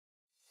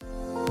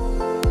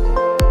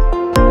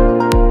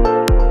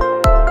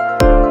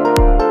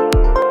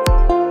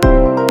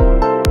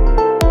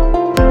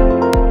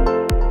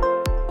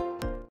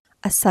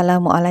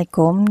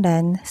Assalamualaikum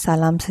dan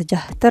salam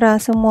sejahtera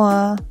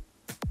semua.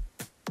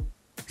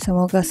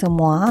 Semoga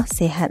semua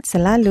sihat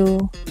selalu.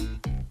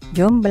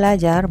 Jom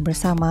belajar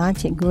bersama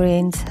Cikgu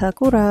Rain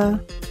Sakura.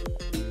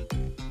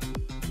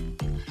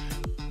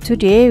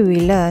 Today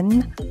we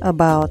learn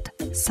about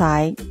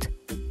sight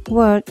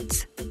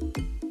words.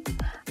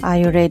 Are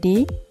you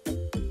ready?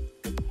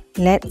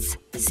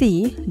 Let's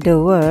see the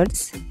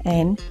words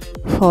and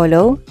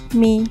follow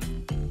me.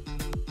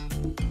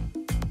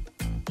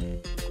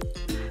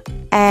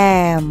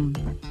 Amp,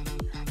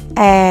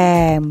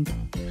 amp,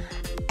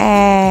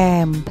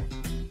 amp.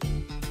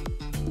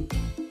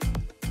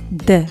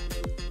 D,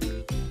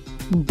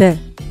 d,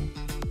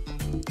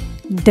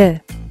 d.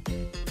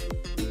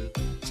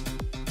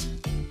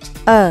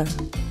 A,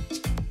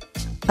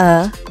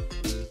 a,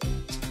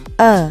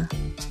 a.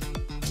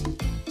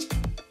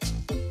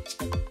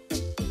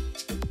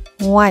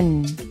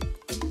 One,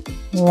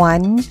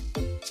 one,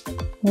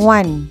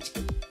 one.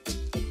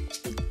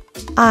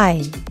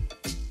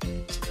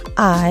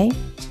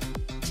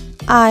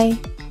 I,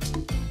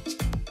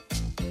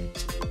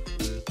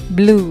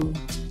 blue,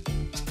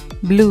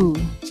 blue,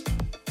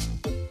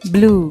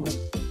 blue.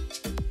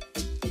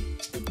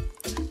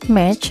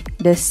 Match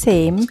the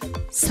same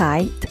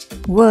sight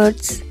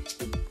words.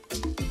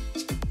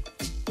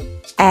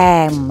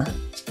 Am,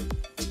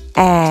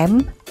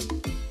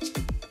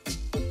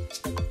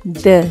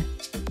 the,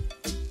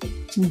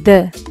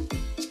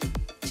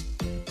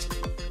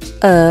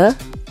 a.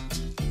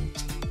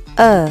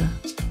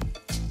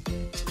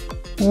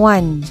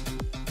 One,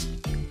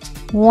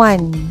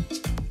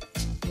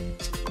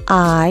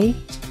 I,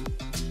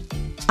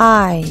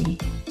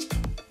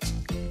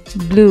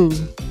 blue,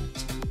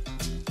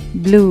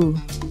 blue.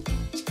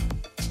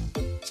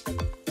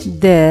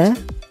 The,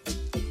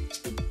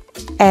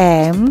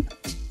 am,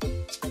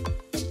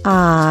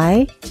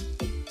 I,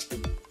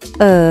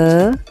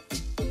 a,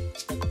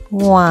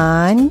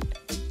 one,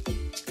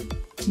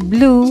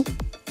 blue.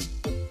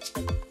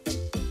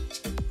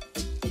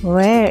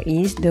 Where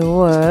is the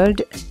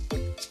word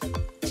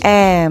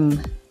am?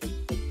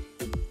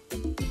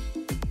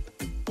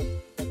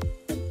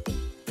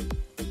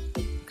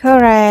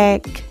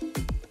 Correct.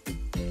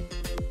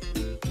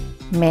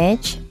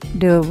 Match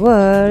the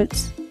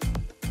words.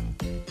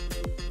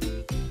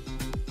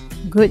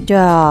 Good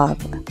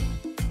job.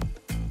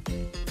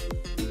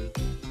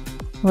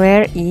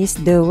 Where is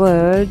the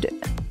word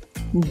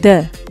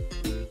the?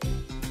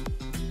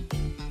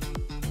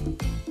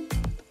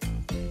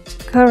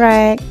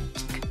 Correct.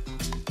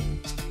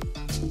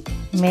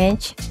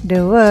 Match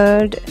the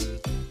word.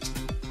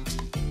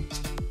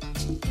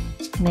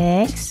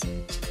 Next,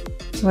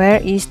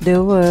 where is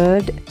the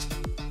word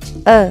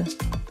a?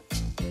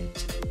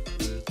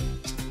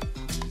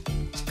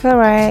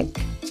 Correct.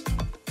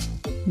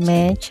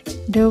 Match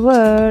the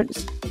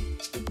words.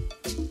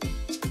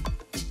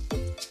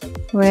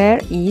 Where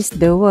is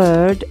the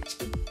word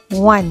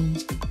one?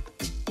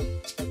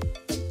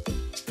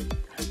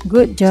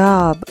 Good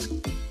job.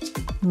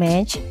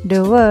 Match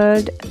the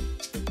word.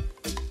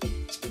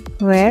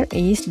 Where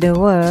is the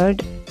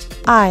word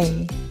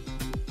I?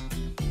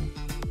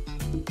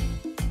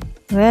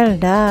 Well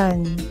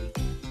done.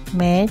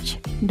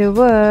 Match the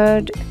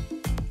word.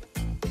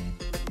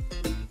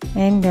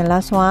 And the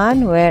last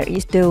one, where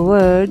is the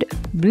word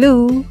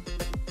blue?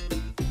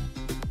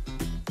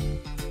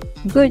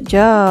 Good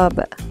job.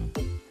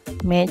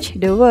 Match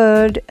the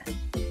word.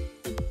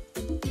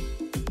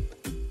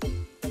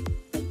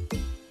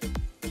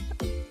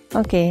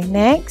 Okay,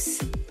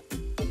 next.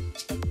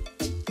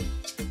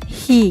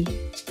 He,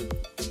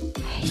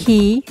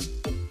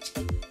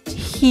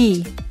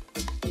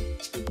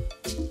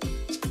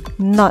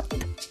 not,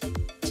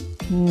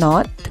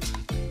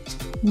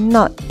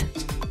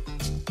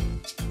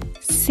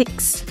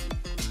 six,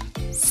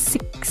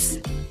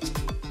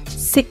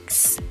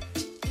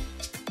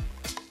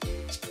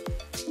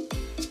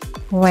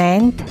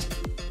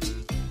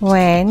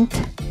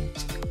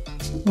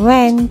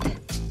 went,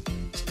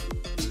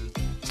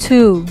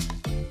 two.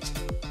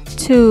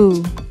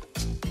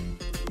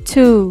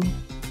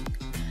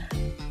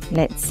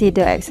 Let's see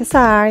the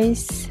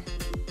exercise.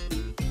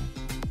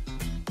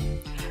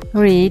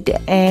 Read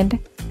and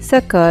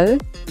circle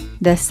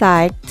the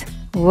sight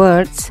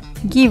words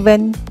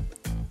given.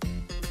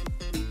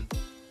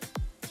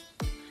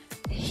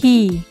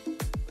 He,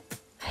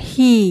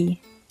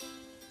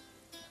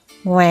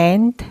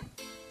 went,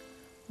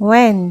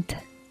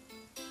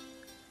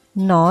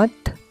 not,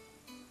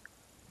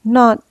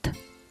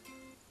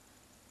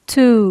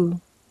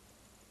 two,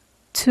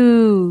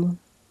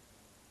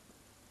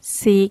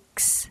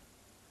 six.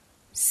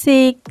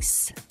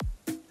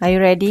 Are you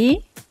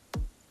ready?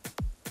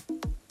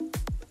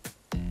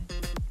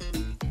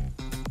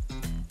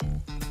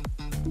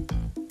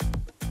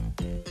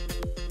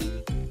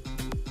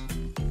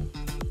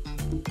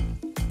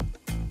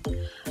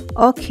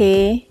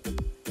 Okay,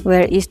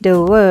 where is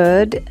the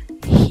word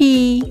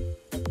he?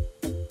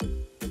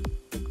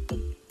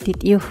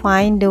 Did you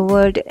find the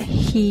word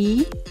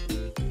he?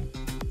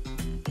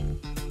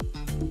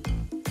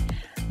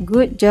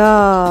 Good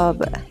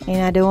job.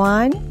 Another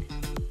one.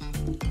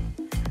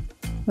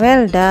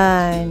 Well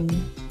done.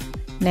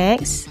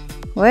 Next,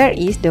 where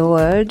is the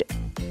word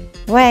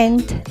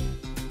went?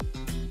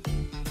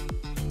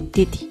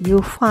 Did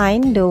you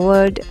find the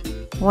word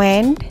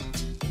went?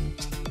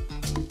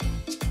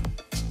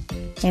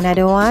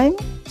 Another one.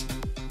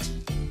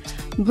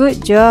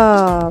 Good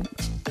job.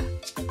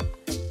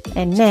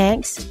 And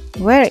next,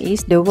 where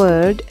is the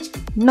word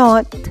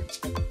not?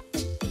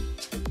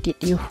 Did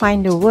you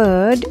find the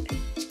word?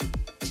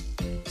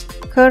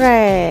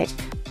 Correct.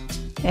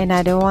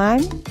 Another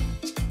one.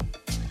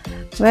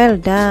 Well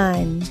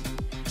done.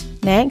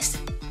 Next,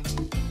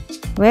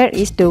 where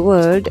is the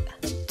word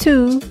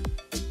to?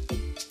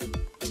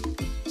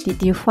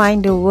 Did you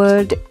find the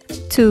word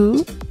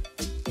to?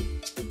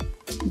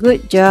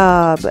 Good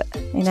job.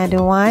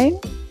 Another one.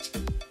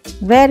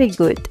 Very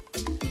good.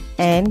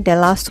 And the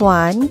last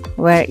one,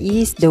 where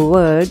is the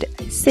word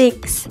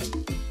six?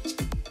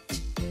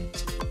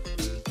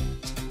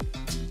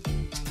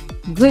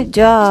 Good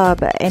job.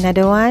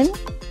 Another one.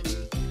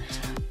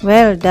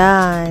 Well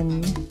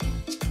done.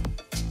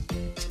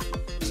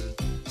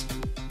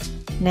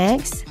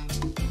 Next,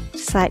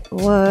 sight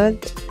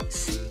words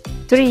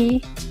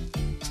 3.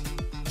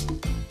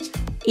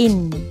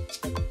 In,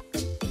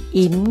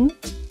 in,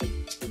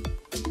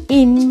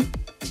 in.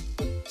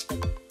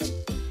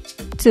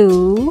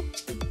 2,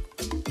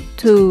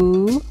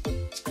 2,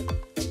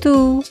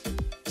 2.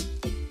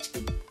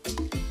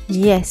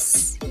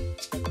 Yes,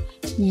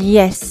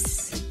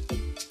 yes,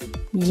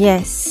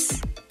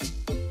 yes.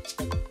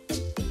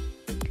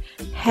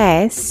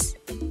 Has,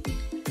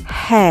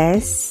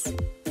 has,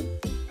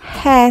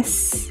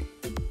 has.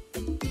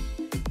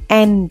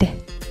 And,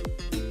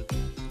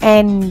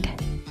 and.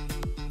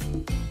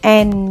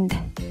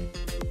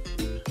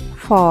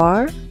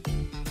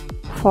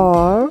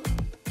 For,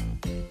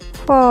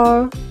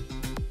 for.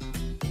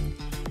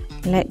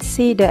 Let's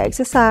see the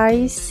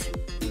exercise.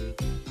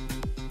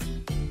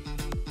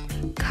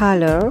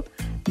 Color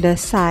the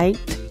sight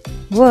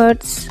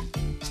words.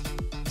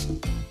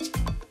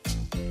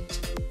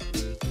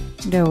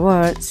 The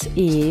words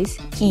is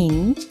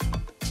in,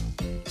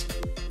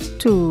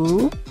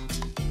 to,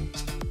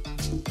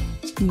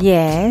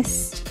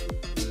 yes,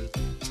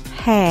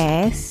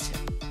 has,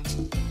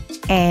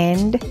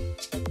 and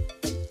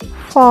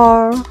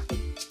for.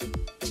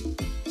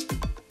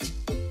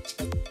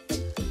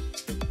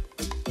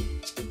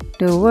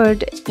 The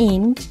word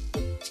in,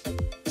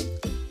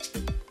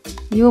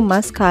 you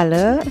must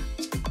color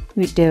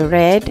with the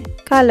red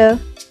color.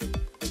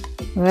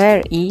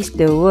 Where is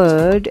the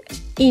word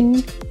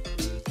in?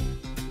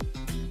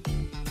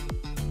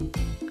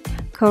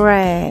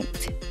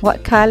 Correct.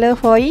 What color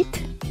for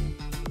it?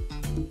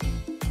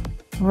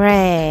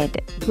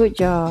 Red. Good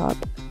job.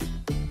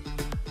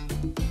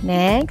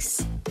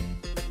 Next,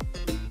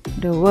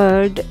 the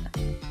word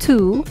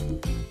to,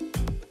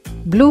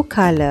 blue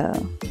color.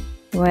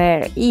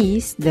 Where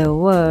is the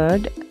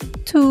word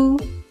to?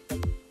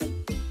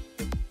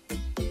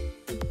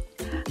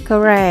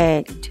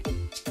 Correct.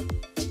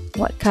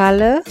 What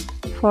color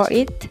for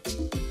it?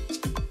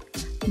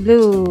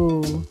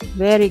 Blue.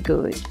 Very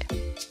good.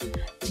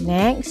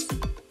 Next,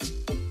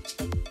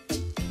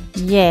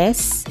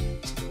 yes,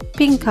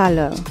 pink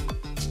color.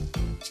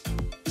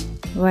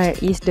 Where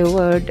is the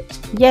word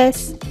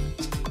yes?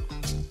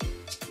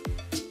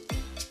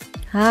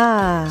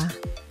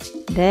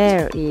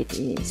 There it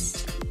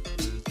is.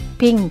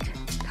 Pink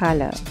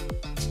color.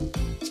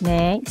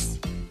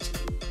 Next,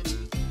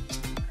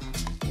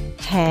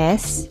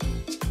 has,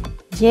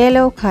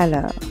 yellow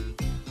color.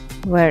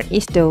 Where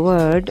is the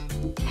word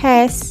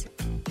has?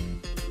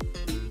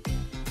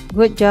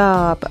 Good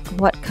job.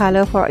 What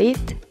color for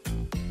it?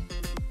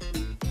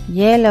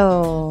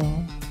 Yellow.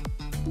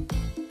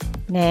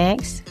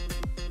 Next,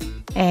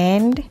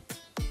 and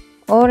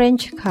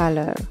orange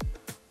color.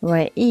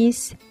 Where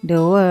is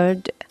the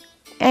word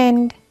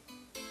and?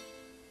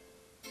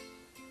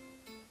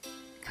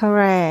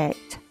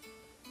 Correct.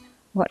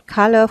 What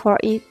color for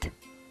it?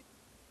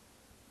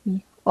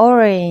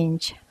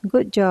 Orange.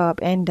 Good job.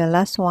 And the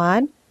last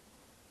one,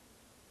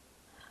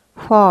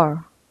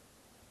 for,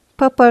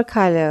 purple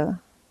color.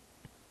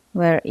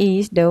 Where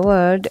is the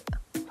word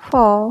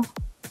for?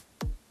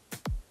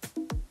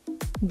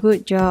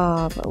 Good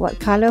job. What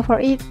color for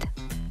it?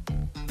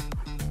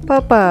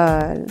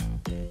 Purple.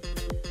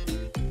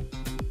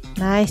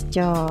 Nice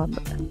job.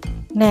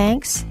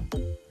 Next,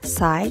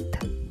 sight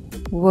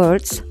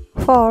words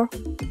for.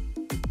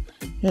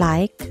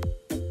 Like,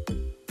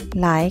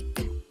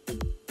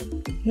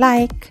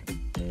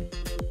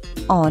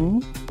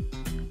 on,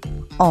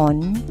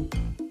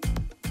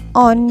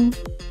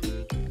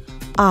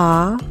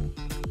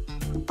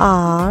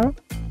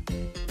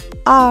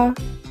 are,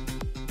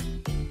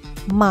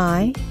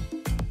 my,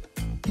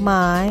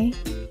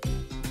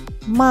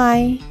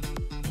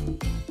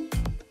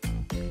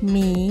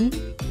 me,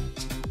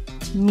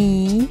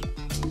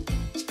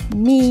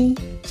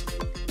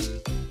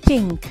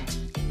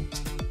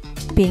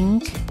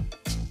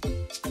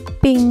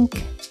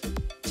 pink,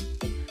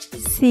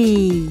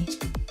 see,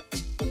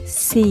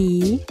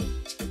 C,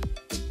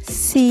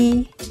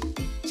 C,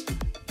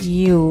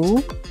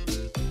 U,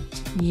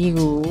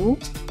 U,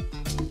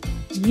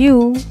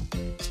 U.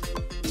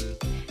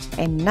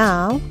 And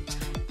now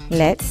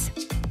let's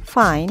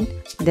find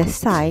the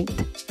sight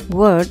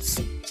words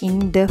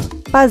in the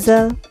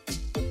puzzle.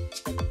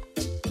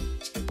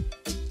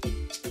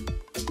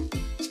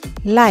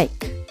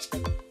 Like,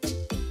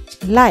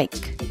 like.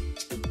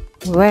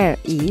 Where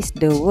is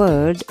the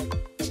word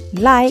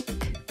like?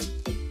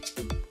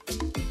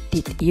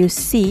 Did you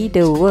see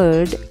the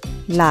word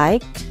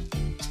like?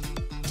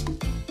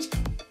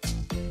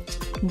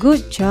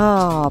 Good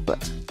job.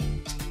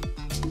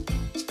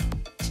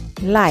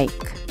 Like.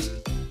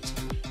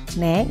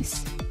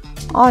 Next,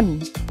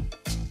 on.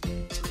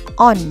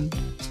 On.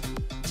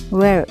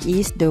 Where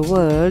is the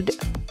word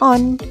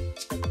on?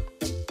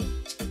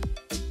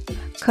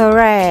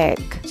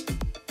 Correct.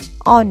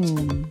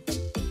 On.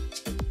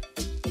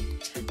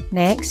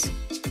 Next,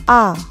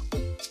 ah.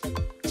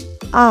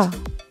 Ah.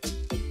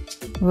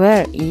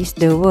 Where is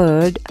the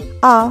word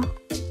ah?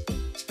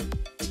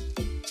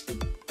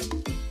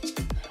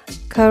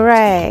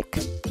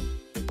 Correct.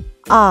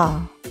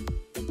 Ah.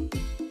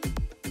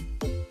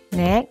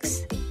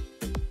 Next,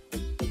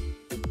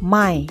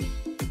 my.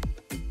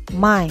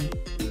 My.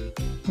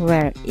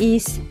 Where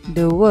is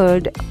the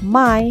word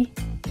my?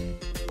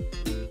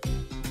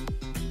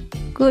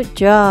 Good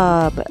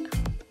job.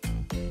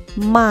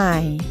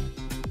 My.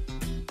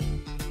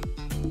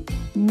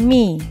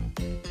 Me.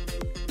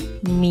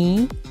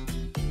 Me.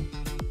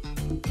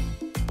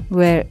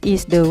 Where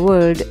is the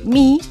word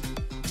me?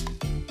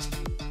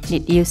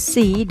 Did you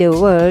see the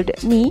word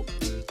me?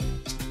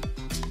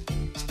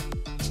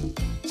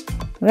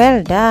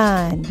 Well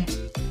done.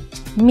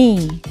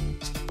 Me.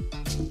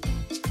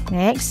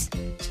 Next,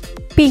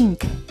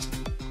 pink.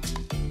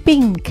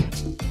 Pink.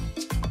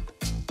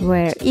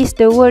 Where is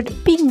the word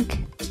pink?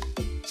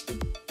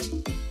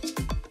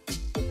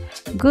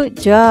 Good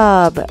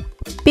job.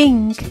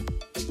 Pink.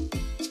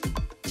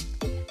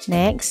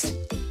 Next,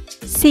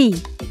 see.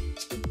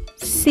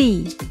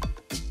 See.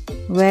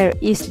 Where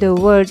is the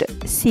word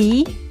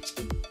see?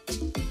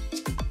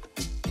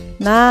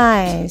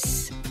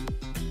 Nice.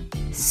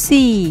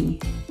 See.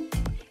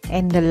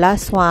 And the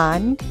last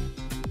one,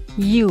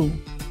 you.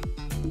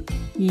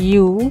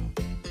 You.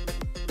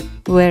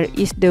 Where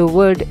is the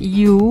word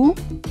you?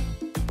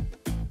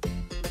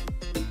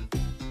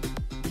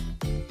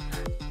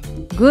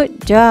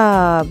 Good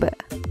job.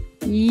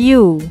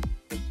 You.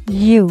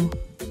 You.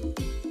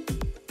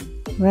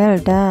 Well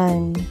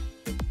done.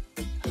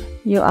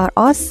 You are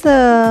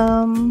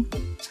awesome.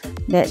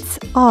 That's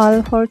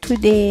all for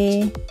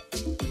today.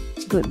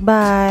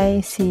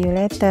 Goodbye. See you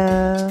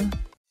later.